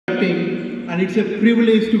and it's a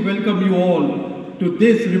privilege to welcome you all to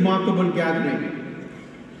this remarkable gathering.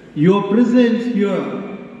 Your presence here,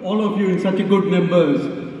 all of you in such a good numbers,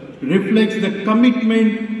 reflects the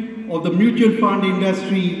commitment of the mutual fund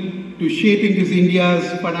industry to shaping this India's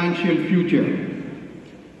financial future.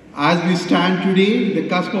 As we stand today, the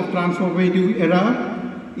cusp of transformative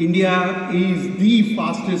era, India is the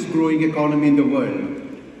fastest growing economy in the world.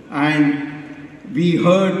 And we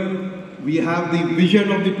have the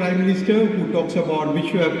vision of the Prime Minister who talks about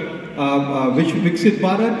Viksit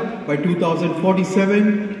Bharat by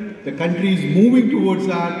 2047. The country is moving towards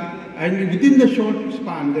that, and within the short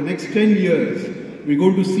span, the next 10 years, we're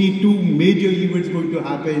going to see two major events going to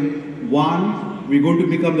happen. One, we're going to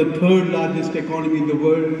become the third largest economy in the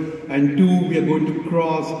world, and two, we are going to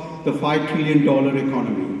cross the $5 trillion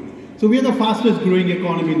economy. So we are the fastest growing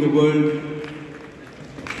economy in the world.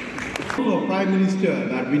 For Prime Minister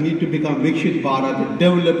that we need to become Viksit Bharat, a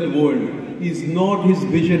developed world, is not his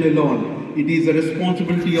vision alone. It is the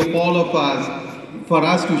responsibility of all of us for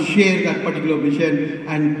us to share that particular vision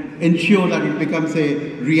and ensure that it becomes a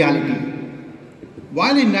reality.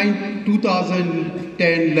 While in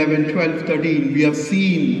 2010, 11, 12, 13, we have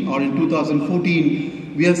seen, or in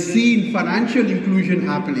 2014, we have seen financial inclusion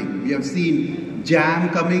happening. We have seen JAM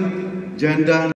coming, Jan Dhan.